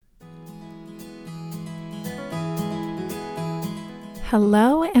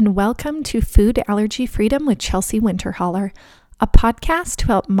Hello and welcome to Food Allergy Freedom with Chelsea Winterholler, a podcast to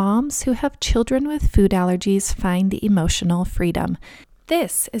help moms who have children with food allergies find emotional freedom.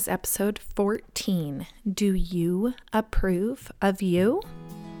 This is episode 14. Do you approve of you?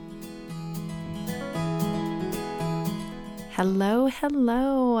 Hello.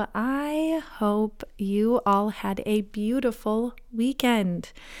 I hope you all had a beautiful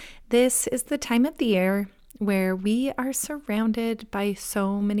weekend. This is the time of the year where we are surrounded by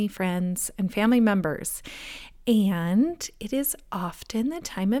so many friends and family members. And it is often the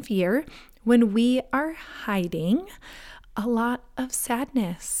time of year when we are hiding a lot of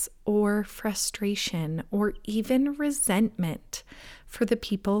sadness or frustration or even resentment for the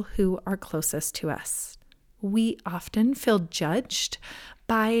people who are closest to us. We often feel judged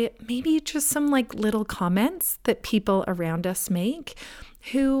by maybe just some little comments that people around us make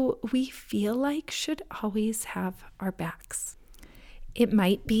who we feel like should always have our backs. It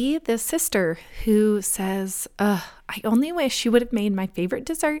might be the sister who says, I only wish you would have made my favorite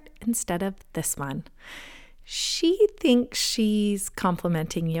dessert instead of this one. She thinks she's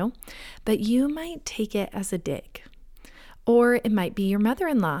complimenting you, but you might take it as a dig. Or it might be your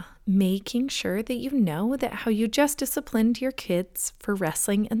mother-in-law making sure that you know that how you just disciplined your kids for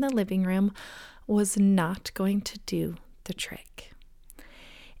wrestling in the living room was not going to do the trick.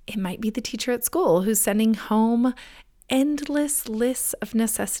 It might be the teacher at school who's sending home endless lists of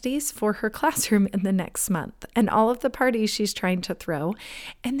necessities for her classroom in the next month and all of the parties she's trying to throw,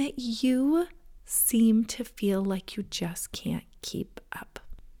 and that you seem to feel like you just can't keep up.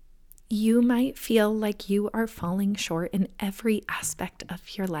 You might feel like you are falling short in every aspect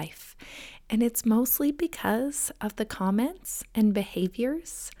of your life, and it's mostly because of the comments and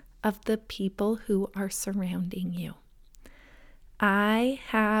behaviors of the people who are surrounding you. I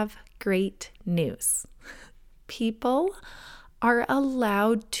have great news. People are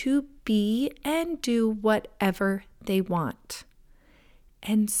allowed to be and do whatever they want,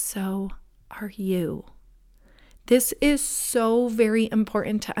 and so are you. This is so very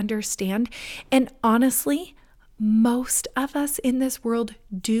important to understand. And honestly, most of us in this world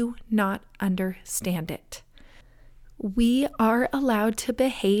do not understand it. We are allowed to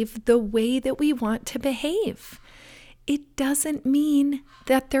behave the way that we want to behave. It doesn't mean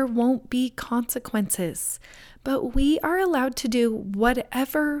that there won't be consequences, but we are allowed to do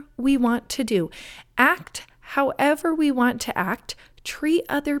whatever we want to do, act however we want to act, treat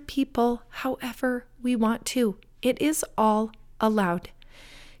other people however we want to. It is all allowed.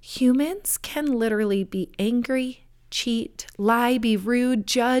 Humans can literally be angry, cheat, lie, be rude,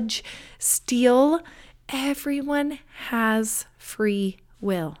 judge, steal. Everyone has free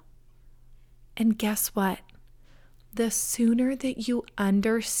will. And guess what? The sooner that you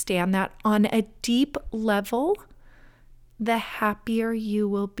understand that on a deep level, the happier you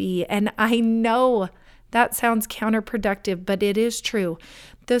will be. And I know that sounds counterproductive, but it is true.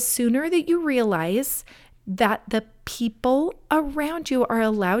 The sooner that you realize that the people around you are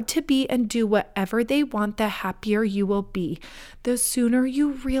allowed to be and do whatever they want, the happier you will be. The sooner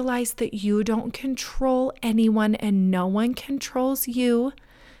you realize that you don't control anyone and no one controls you,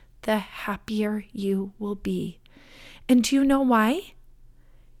 the happier you will be. And do you know why?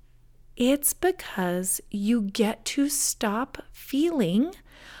 It's because you get to stop feeling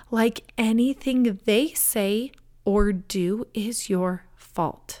like anything they say or do is your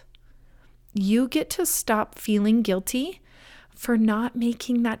fault. You get to stop feeling guilty for not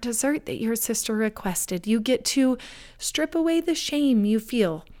making that dessert that your sister requested. You get to strip away the shame you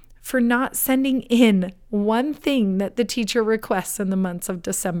feel for not sending in one thing that the teacher requests in the months of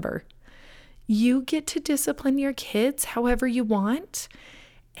December. You get to discipline your kids however you want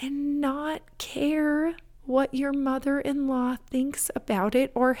and not care what your mother-in-law thinks about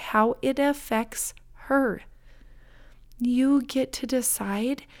it or how it affects her. You get to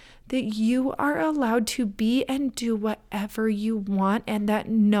decide that you are allowed to be and do whatever you want and that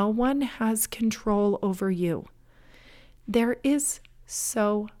no one has control over you. There is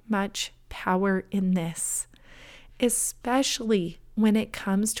so much power in this, especially when it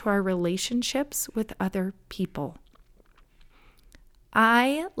comes to our relationships with other people.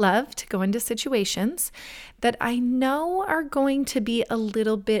 I love to go into situations that I know are going to be a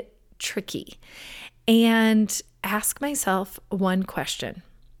little bit tricky and ask myself one question.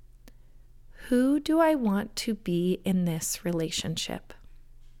 Who do I want to be in this relationship?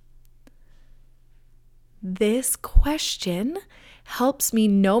 This question helps me,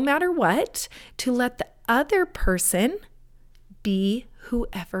 no matter what, to let the other person be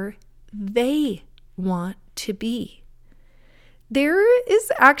whoever they want to be. There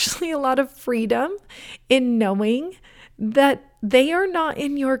is actually a lot of freedom in knowing that they are not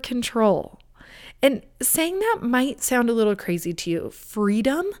in your control. And saying that might sound a little crazy to you.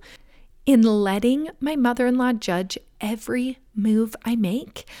 Freedom in letting my mother-in-law judge every move I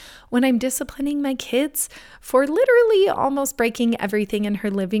make when I'm disciplining my kids for literally almost breaking everything in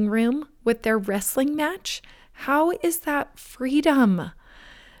her living room with their wrestling match. How is that freedom?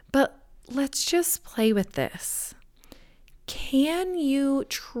 But let's just play with this. Can you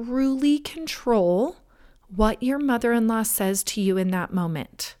truly control what your mother-in-law says to you in that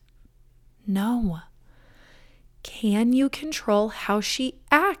moment? No. Can you control how she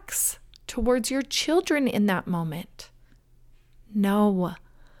acts towards your children in that moment? No.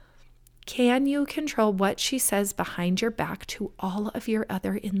 Can you control what she says behind your back to all of your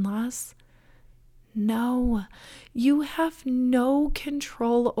other in-laws? No. You have no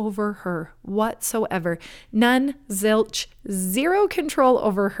control over her whatsoever. None, zilch, zero control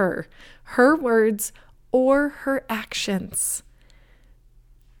over her words, or her actions.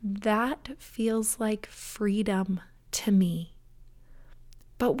 That feels like freedom to me.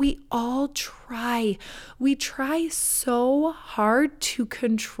 But we all try. We try so hard to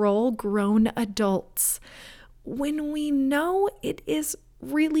control grown adults when we know it is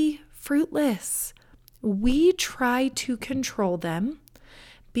really fruitless. We try to control them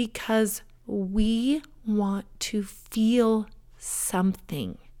because we want to feel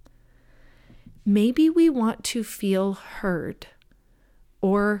something. Maybe we want to feel heard,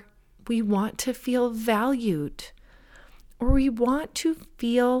 or we want to feel valued, or we want to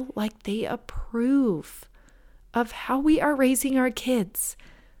feel like they approve of how we are raising our kids.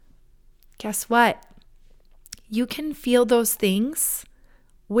 Guess what? You can feel those things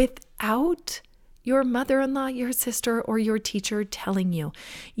without your mother-in-law, your sister, or your teacher telling you.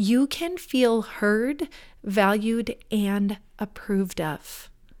 You can feel heard, valued, and approved of.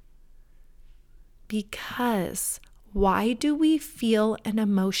 Because why do we feel an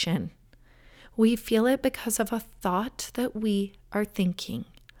emotion? We feel it because of a thought that we are thinking.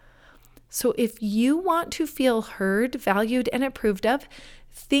 So if you want to feel heard, valued, and approved of,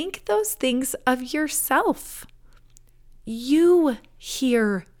 think those things of yourself. You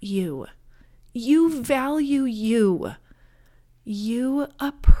hear you. You value you. You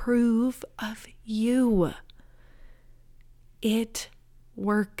approve of you. It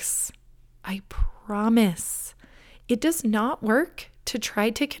works. I promise. It does not work to try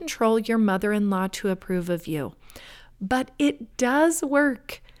to control your mother-in-law to approve of you, but it does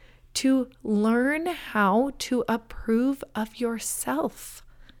work to learn how to approve of yourself,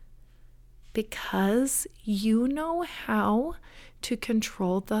 because you know how to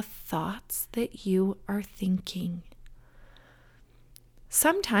control the thoughts that you are thinking.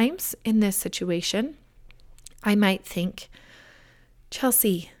 Sometimes in this situation, I might think,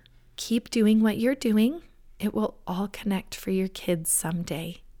 Chelsea, keep doing what you're doing. It will all connect for your kids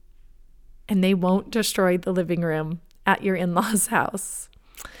someday, and they won't destroy the living room at your in-laws' house.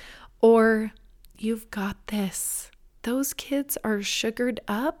 Or, you've got this. Those kids are sugared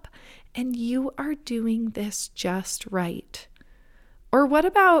up, and you are doing this just right. Or what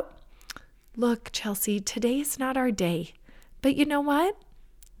about, look, Chelsea, today's not our day, but you know what?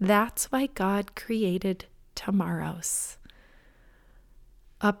 That's why God created tomorrows.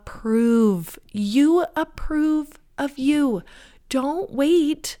 Approve. You approve of you. Don't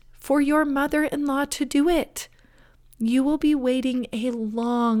wait for your mother-in-law to do it. You will be waiting a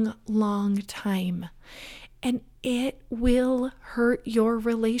long, long time, and it will hurt your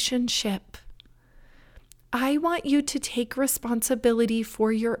relationship. I want you to take responsibility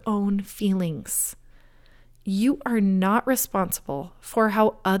for your own feelings. You are not responsible for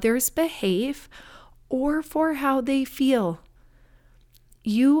how others behave or for how they feel.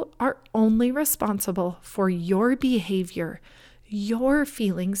 You are only responsible for your behavior, your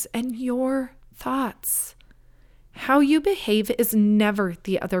feelings, and your thoughts. How you behave is never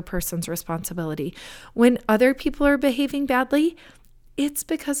the other person's responsibility. When other people are behaving badly, it's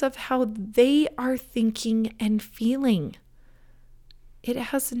because of how they are thinking and feeling. It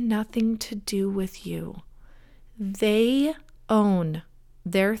has nothing to do with you. They own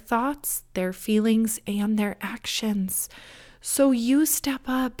their thoughts, their feelings, and their actions. So you step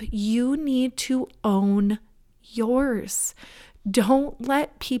up. You need to own yours. Don't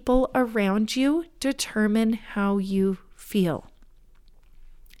let people around you determine how you feel.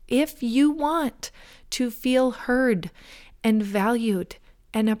 If you want to feel heard and valued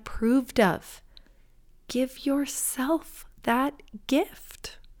and approved of, give yourself that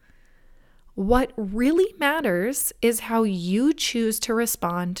gift. What really matters is how you choose to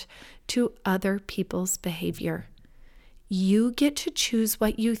respond to other people's behavior. You get to choose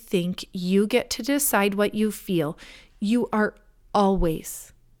what you think. You get to decide what you feel. You are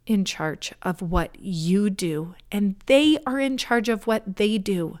always in charge of what you do, and they are in charge of what they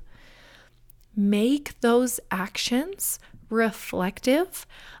do. Make those actions reflective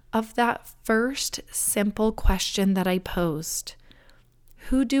of that first simple question that I posed.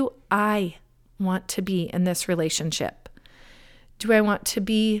 Who do I want to be in this relationship? Do I want to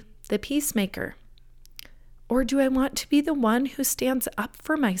be the peacemaker? Or do I want to be the one who stands up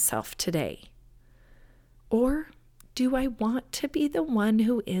for myself today? Or do I want to be the one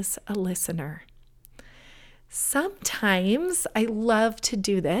who is a listener? Sometimes I love to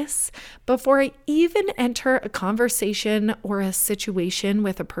do this before I even enter a conversation or a situation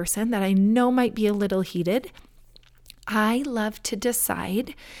with a person that I know might be a little heated. I love to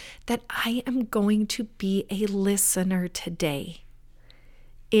decide that I am going to be a listener today.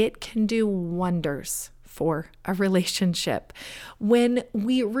 It can do wonders for a relationship when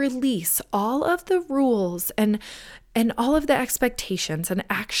we release all of the rules and all of the expectations and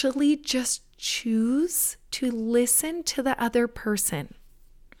actually just choose to listen to the other person.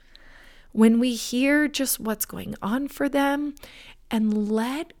 When we hear just what's going on for them and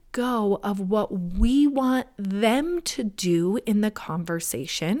let go of what we want them to do in the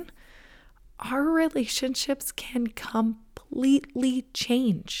conversation, our relationships can completely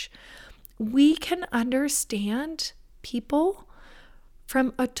change. We can understand people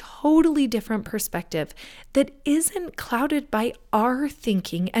from a totally different perspective that isn't clouded by our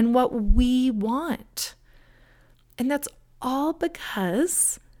thinking and what we want. And that's all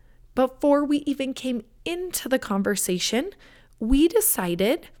because before we even came into the conversation, we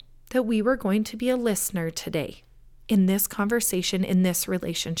decided that we were going to be a listener today in this conversation, in this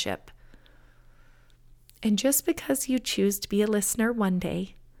relationship. And just because you choose to be a listener one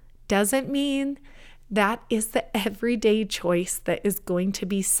day doesn't mean that is the everyday choice that is going to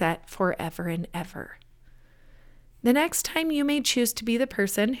be set forever and ever. The next time you may choose to be the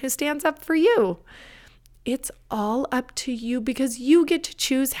person who stands up for you. It's all up to you because you get to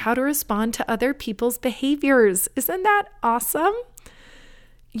choose how to respond to other people's behaviors. Isn't that awesome?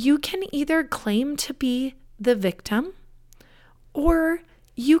 You can either claim to be the victim, or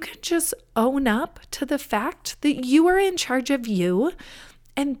you can just own up to the fact that you are in charge of you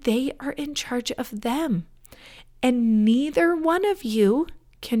and they are in charge of them. And neither one of you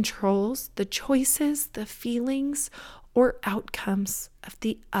controls the choices, the feelings, or outcomes of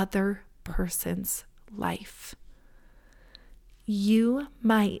the other person's life. You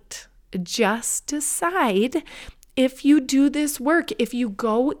might just decide, if you do this work, if you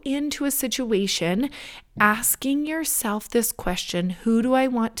go into a situation asking yourself this question, who do I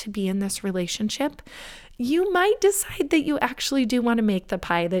want to be in this relationship? You might decide that you actually do want to make the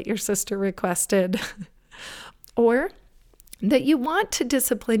pie that your sister requested, or that you want to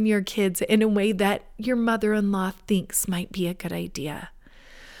discipline your kids in a way that your mother-in-law thinks might be a good idea.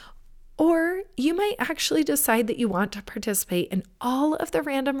 Or you might actually decide that you want to participate in all of the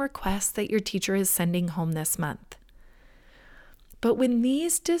random requests that your teacher is sending home this month. But when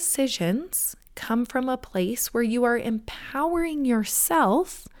these decisions come from a place where you are empowering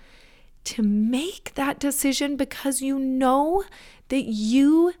yourself to make that decision because you know that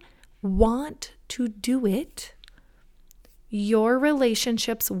you want to do it, your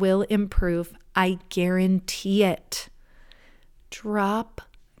relationships will improve. I guarantee it. Drop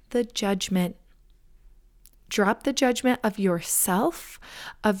the judgment. Drop the judgment of yourself,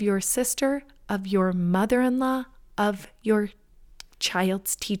 of your sister, of your mother-in-law, of your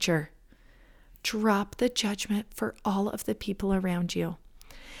child's teacher. Drop the judgment for all of the people around you.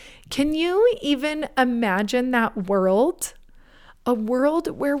 Can you even imagine that world? A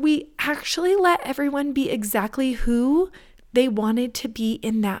world where we actually let everyone be exactly who they wanted to be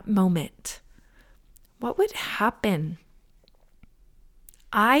in that moment. What would happen?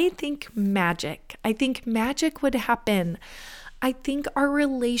 I think magic would happen. I think our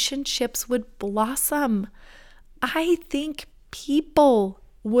relationships would blossom. I think people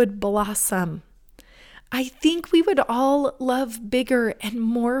would blossom. I think we would all love bigger and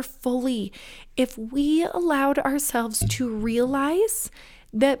more fully if we allowed ourselves to realize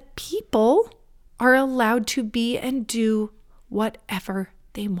that people are allowed to be and do whatever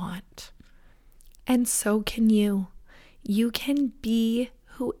they want. And so can you. You can be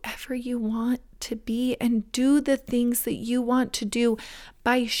whoever you want to be and do the things that you want to do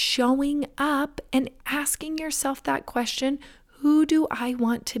by showing up and asking yourself that question, who do I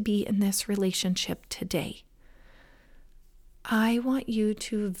want to be in this relationship today? I want you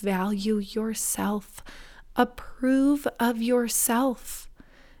to value yourself, approve of yourself.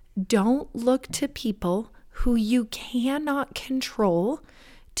 Don't look to people who you cannot control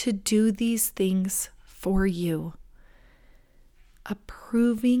to do these things for you.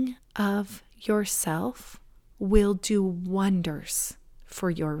 approving of yourself will do wonders for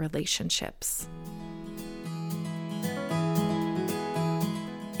your relationships.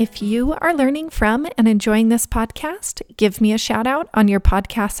 If you are learning from and enjoying this podcast, give me a shout out on your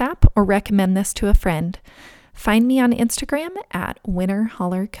podcast app or recommend this to a friend. Find me on Instagram at Winter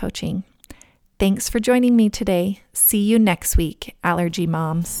Holler Coaching. Thanks for joining me today. See you next week, Allergy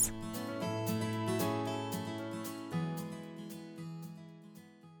Moms.